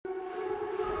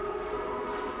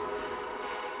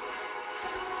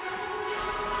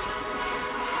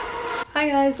Hi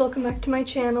guys, welcome back to my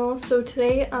channel. So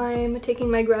today I'm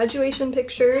taking my graduation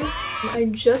pictures. I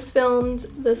just filmed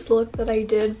this look that I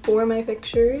did for my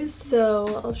pictures,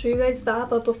 so I'll show you guys that.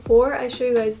 But before I show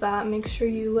you guys that, make sure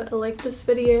you like this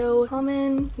video,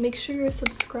 comment, make sure you're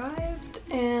subscribed,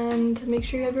 and make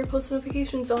sure you have your post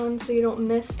notifications on so you don't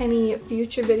miss any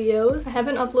future videos. I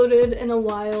haven't uploaded in a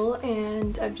while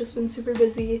and I've just been super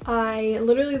busy.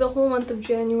 Literally the whole month of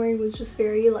January was just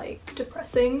very like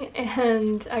depressing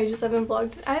and I just haven't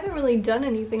vlogged. I haven't really done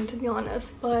anything, to be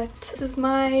honest, but this is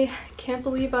my can't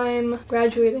believe I'm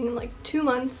graduating in like 2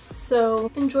 months,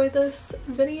 so enjoy this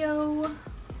video.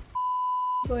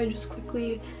 So I just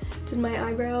quickly did my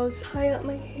eyebrows, tie up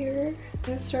my hair. I'm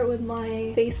gonna start with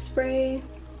my face spray,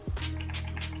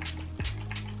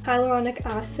 hyaluronic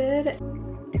acid.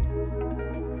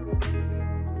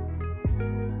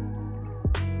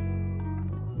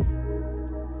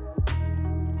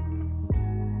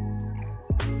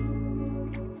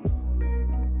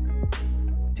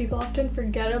 People often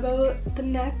forget about the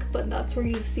neck, but that's where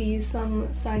you see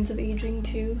some signs of aging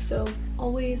too, so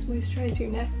always moisturize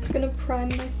your neck. I'm gonna prime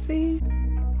my face.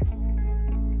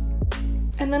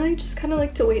 And then I just kind of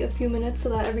like to wait a few minutes so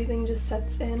that everything just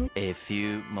sets in. A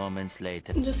few moments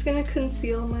later. I'm just gonna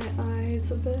conceal my eyes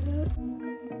a bit.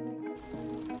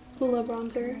 Hoola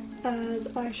bronzer as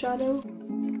eyeshadow.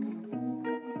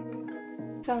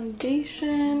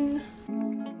 Foundation.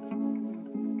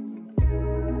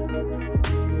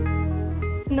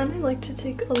 And then I like to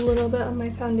take a little bit of my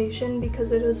foundation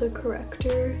because it is a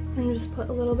corrector and just put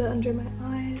a little bit under my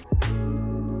eyes.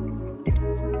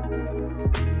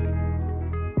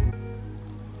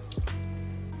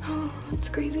 Oh, it's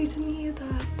crazy to me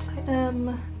that I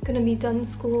am gonna be done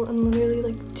school in literally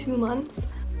like 2 months.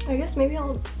 I guess maybe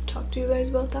I'll talk to you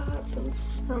guys about that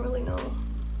since I don't really know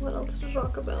what else to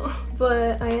talk about.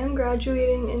 But I am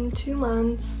graduating in 2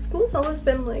 months. School's always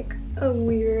been like a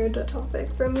weird topic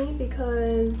for me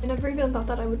because I never even thought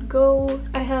that I would go.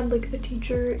 I had like a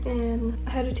teacher in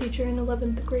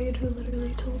 11th grade who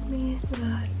literally told me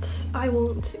that I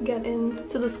won't get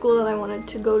into the school that I wanted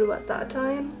to go to at that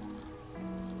time.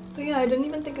 So yeah, I didn't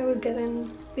even think I would get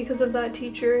in because of that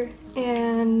teacher,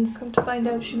 and come to find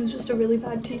out she was just a really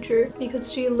bad teacher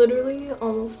because she literally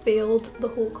almost failed the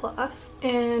whole class,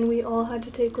 and we all had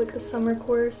to take like a summer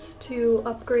course to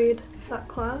upgrade that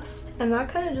class, and that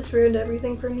kind of just ruined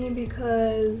everything for me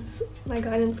because my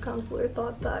guidance counselor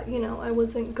thought that, you know, I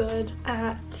wasn't good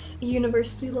at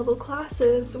university level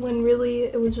classes when really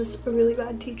it was just a really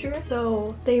bad teacher.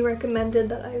 So they recommended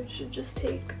that I should just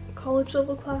take college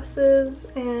level classes,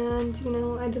 and you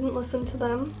know, I didn't listen to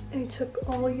them. I took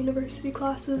all university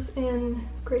classes in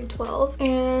grade 12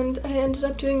 and I ended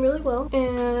up doing really well.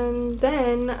 And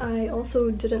then I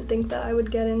also didn't think that I would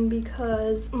get in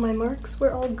because my marks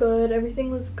were all good,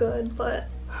 everything was good, but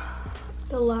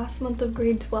the last month of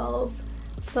grade 12,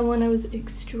 someone I was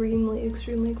extremely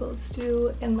close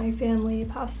to and my family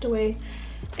passed away,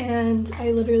 and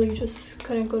I literally just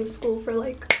couldn't go to school for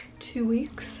like 2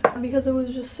 weeks because it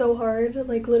was just so hard.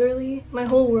 Like literally my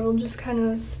whole world just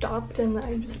kind of stopped and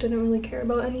I just didn't really care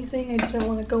about anything. I didn't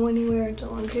want to go anywhere, I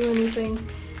didn't want to do anything,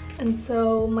 and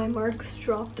so my marks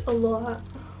dropped a lot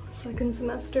second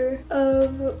semester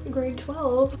of grade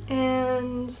 12,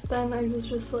 and then I was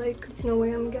just like, there's no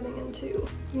way I'm getting into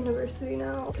university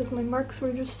now because my marks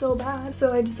were just so bad.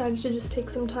 So I decided to just take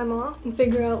some time off and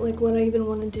figure out like what I even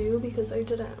want to do because I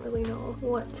didn't really know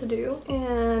what to do,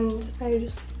 and I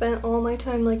just spent all my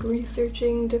time like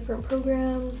researching different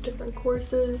programs, different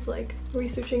courses, like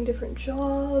researching different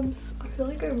jobs. I feel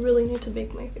like I really need to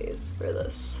make my face for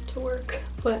this to work,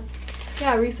 but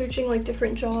yeah, researching like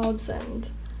different jobs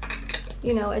and,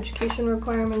 you know, education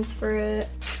requirements for it.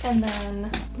 And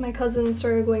then my cousin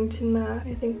started going to math,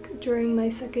 I think during my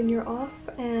second year off,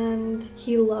 and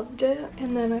he loved it.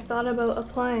 And then I thought about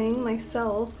applying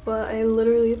myself, but I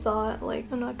literally thought like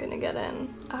I'm not gonna get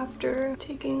in. After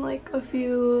taking like a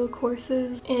few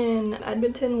courses in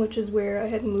Edmonton, which is where I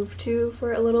had moved to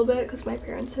for a little bit because my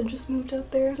parents had just moved out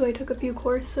there, so I took a few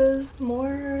courses,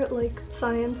 more like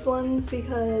science ones,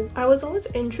 because I was always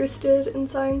interested in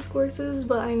science courses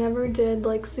but I never did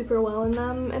like super well in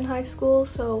them in high school.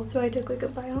 So I took like a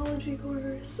biology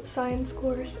course, a science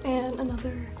course, and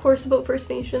another course about First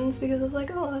Nations because I was like,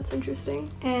 oh, that's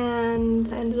interesting. And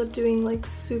I ended up doing like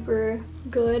super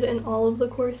good in all of the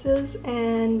courses,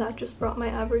 and that just brought my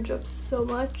average up so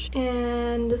much,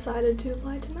 and decided to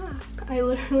apply to math. I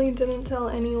literally didn't tell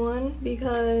anyone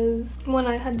because when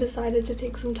I had decided to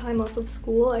take some time off of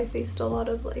school, I faced a lot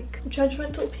of like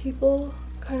judgmental people,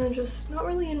 kind of just not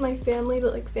really in my family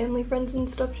but like family friends and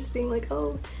stuff, just being like,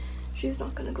 oh, she's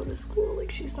not gonna go to school,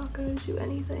 like she's not gonna do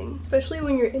anything. Especially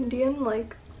when you're Indian,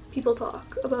 like people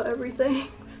talk about everything.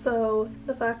 So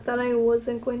the fact that I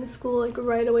wasn't going to school like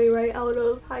right away, right out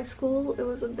of high school, it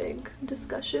was a big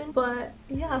discussion. But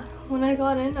yeah, when I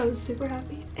got in, I was super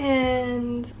happy.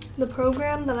 And the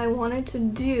program that I wanted to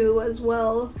do as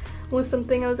well was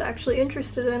something I was actually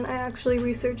interested in. I actually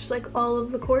researched like all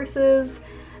of the courses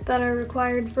that are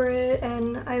required for it,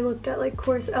 and I looked at like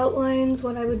course outlines,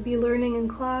 what I would be learning in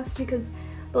class, because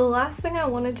the last thing I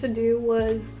wanted to do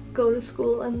was go to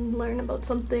school and learn about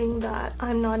something that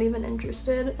I'm not even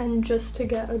interested in just to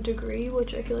get a degree,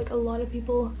 which I feel like a lot of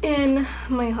people in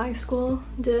my high school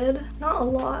did. Not a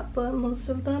lot, but most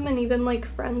of them, and even like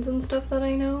friends and stuff that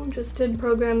I know just did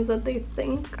programs that they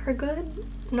think are good,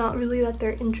 not really that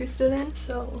they're interested in.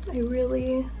 So I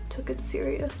really took it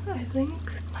serious. I think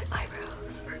my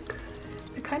eyebrows are good.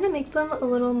 I kind of make them a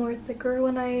little more thicker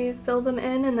when I fill them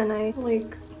in, and then I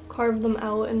like carve them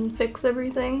out and fix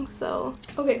everything. So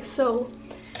okay, so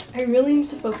I really need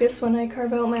to focus when I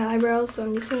carve out my eyebrows, so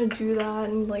I'm just gonna do that,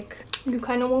 and like you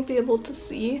kind of won't be able to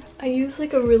see. I use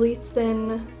like a really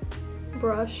thin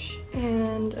brush,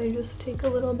 and I just take a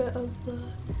little bit of the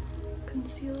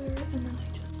concealer, and then I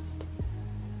just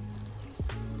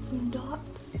place some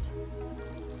dots,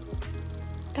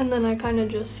 and then I kind of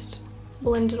just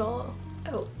blend it all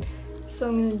out. So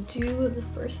I'm gonna do the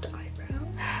first eyebrow.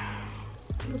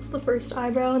 That's the first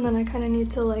eyebrow, and then I kind of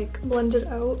need to like blend it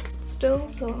out still,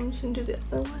 so I'm just gonna do the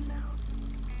other one now.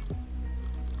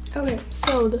 Okay,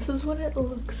 so this is what it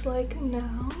looks like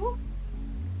now.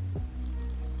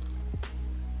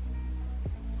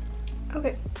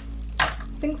 Okay, I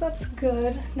think that's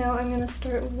good. Now I'm gonna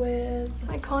start with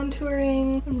my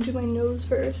contouring. I'm gonna do my nose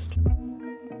first.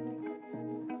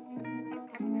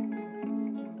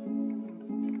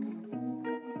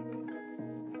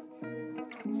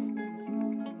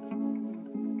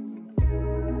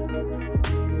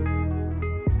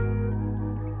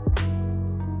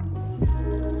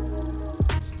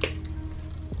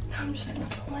 I'm just gonna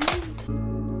blend.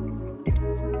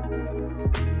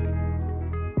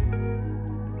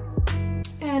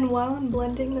 And while I'm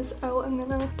blending this out, I'm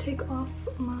gonna take off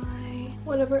my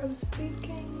whatever I was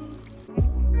baking.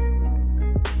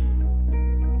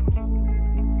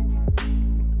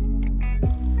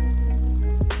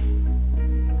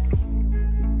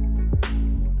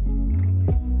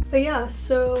 But yeah,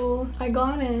 so I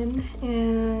got in,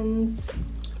 and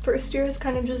first year is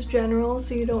kind of just general,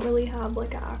 so you don't really have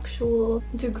like an actual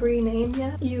degree name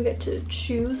yet. You get to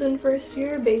choose in first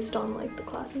year based on like the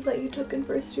classes that you took in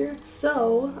first year.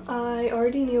 So I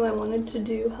already knew I wanted to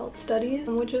do health studies,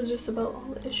 which is just about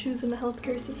all the issues in the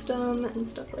healthcare system and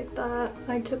stuff like that.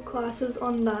 I took classes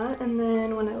on that, and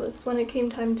then when it came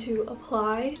time to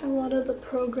apply, a lot of the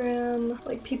program,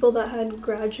 like people that had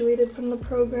graduated from the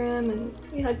program, and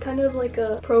we had kind of like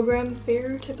a program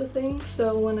fair type of thing.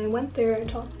 So when I went there, I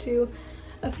talked to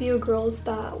a few girls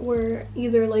that were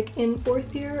either like in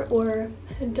fourth year or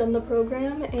had done the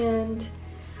program, and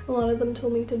a lot of them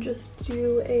told me to just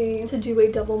do a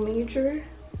double major,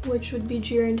 which would be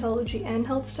gerontology and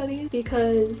health studies,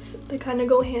 because they kind of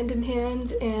go hand in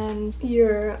hand, and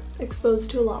you're exposed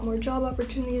to a lot more job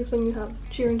opportunities when you have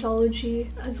gerontology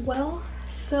as well.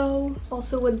 So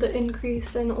also with the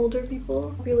increase in older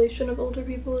people, population of older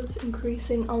people is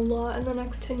increasing a lot in the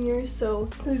next 10 years, so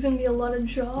there's gonna be a lot of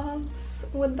jobs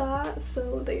with that,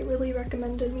 so they really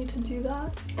recommended me to do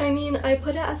that. I mean, I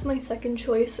put it as my second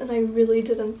choice, and I really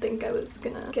didn't think I was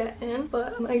gonna get in,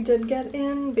 but I did get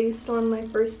in based on my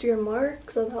first year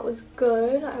mark, so that was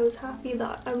good. I was happy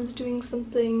that I was doing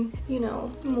something, you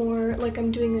know, more like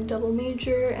I'm doing a double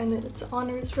major and it's an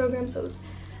honors program, so I was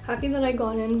happy that I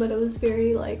got in, but I was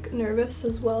very like nervous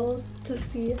as well to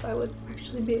see if I would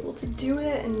actually be able to do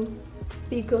it and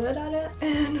be good at it.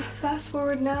 And fast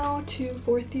forward now to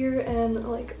fourth year, and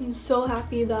like I'm so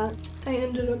happy that I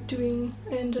ended up doing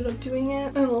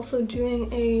it. I'm also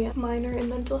doing a minor in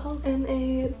mental health and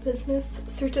a business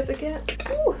certificate.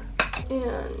 Ooh.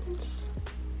 And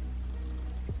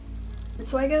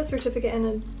so I get a certificate and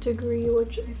a degree,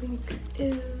 which I think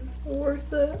is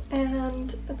worth it.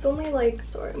 And it's only like,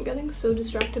 sorry, I'm getting so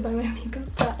distracted by my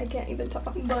makeup that I can't even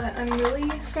talk, but I'm really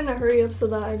trying to hurry up so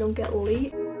that I don't get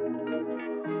late.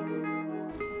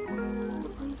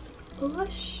 On some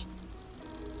blush,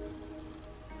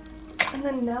 and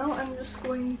then now I'm just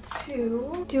going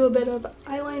to do a bit of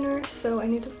eyeliner, so I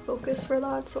need to focus for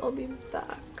that, so I'll be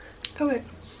back. Okay,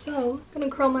 so I'm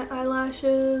gonna curl my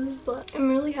eyelashes, but I'm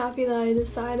really happy that I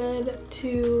decided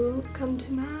to come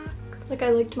to MAC. Like,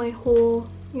 I liked my whole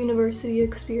university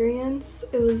experience,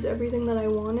 it was everything that I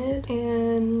wanted,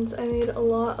 and I made a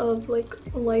lot of like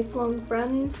lifelong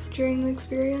friends during the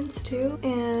experience too,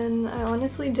 and I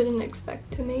honestly didn't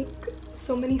expect to make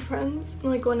so many friends.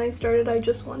 Like when I started, I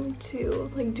just wanted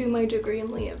to like do my degree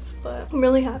and leave, but I'm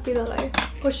really happy that I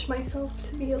pushed myself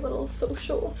to be a little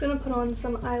social. I'm just gonna put on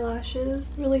some eyelashes.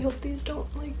 Really hope these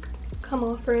don't like come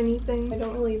off or anything. I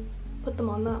don't really put them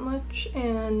on that much,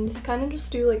 and I kind of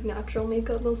just do like natural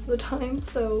makeup most of the time,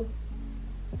 so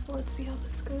let's see how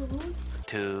this goes.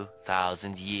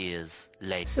 2,000 years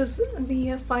later. This is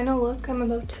the final look. I'm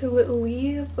about to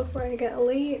leave before I get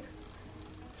late,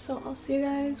 so I'll see you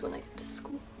guys when I get to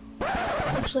school.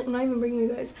 Actually, I'm not even bringing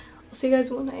you guys. I'll see you guys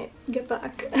when I get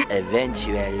back.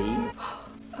 Eventually.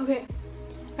 Okay,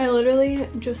 I literally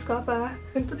just got back.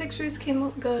 I think the pictures came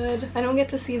out good. I don't get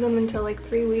to see them until like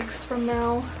 3 weeks from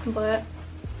now, but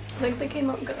I think they came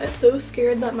out good. So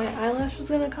scared that my eyelash was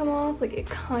gonna come off. Like it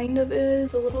kind of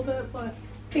is a little bit, but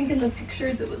I think in the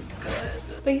pictures it was good.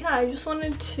 But yeah, I just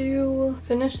wanted to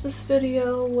finish this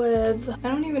video with, I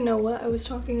don't even know what I was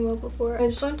talking about before. I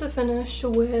just wanted to finish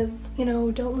with, you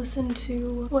know, don't listen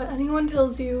to what anyone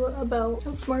tells you about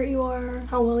how smart you are,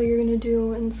 how well you're gonna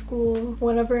do in school,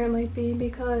 whatever it might be,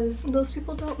 because those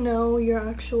people don't know your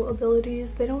actual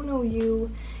abilities. They don't know you,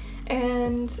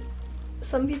 and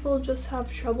some people just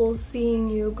have trouble seeing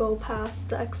you go past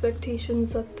the expectations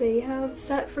that they have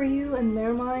set for you in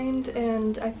their mind.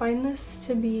 And I find this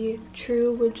to be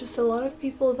true with just a lot of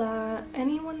people, that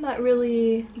anyone that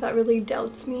really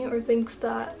doubts me or thinks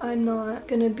that I'm not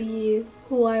gonna be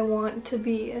who I want to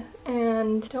be.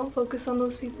 And don't focus on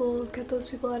those people. Get those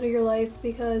people out of your life,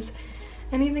 because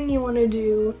anything you want to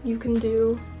do, you can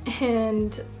do.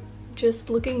 And just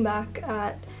looking back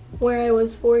at where I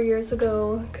was 4 years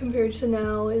ago compared to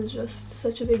now is just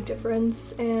such a big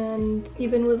difference. And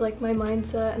even with like my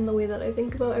mindset and the way that I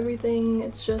think about everything,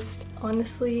 it's just,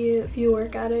 honestly, if you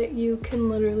work at it, you can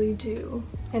literally do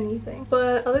anything.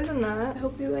 But other than that, I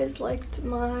hope you guys liked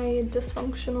my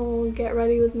dysfunctional get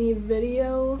ready with me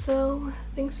video. So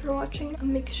thanks for watching.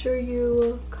 Make sure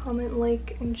you comment,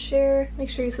 like, and share. Make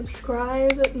sure you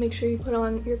subscribe. Make sure you put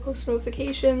on your post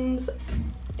notifications.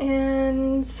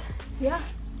 And yeah,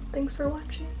 thanks for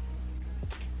watching.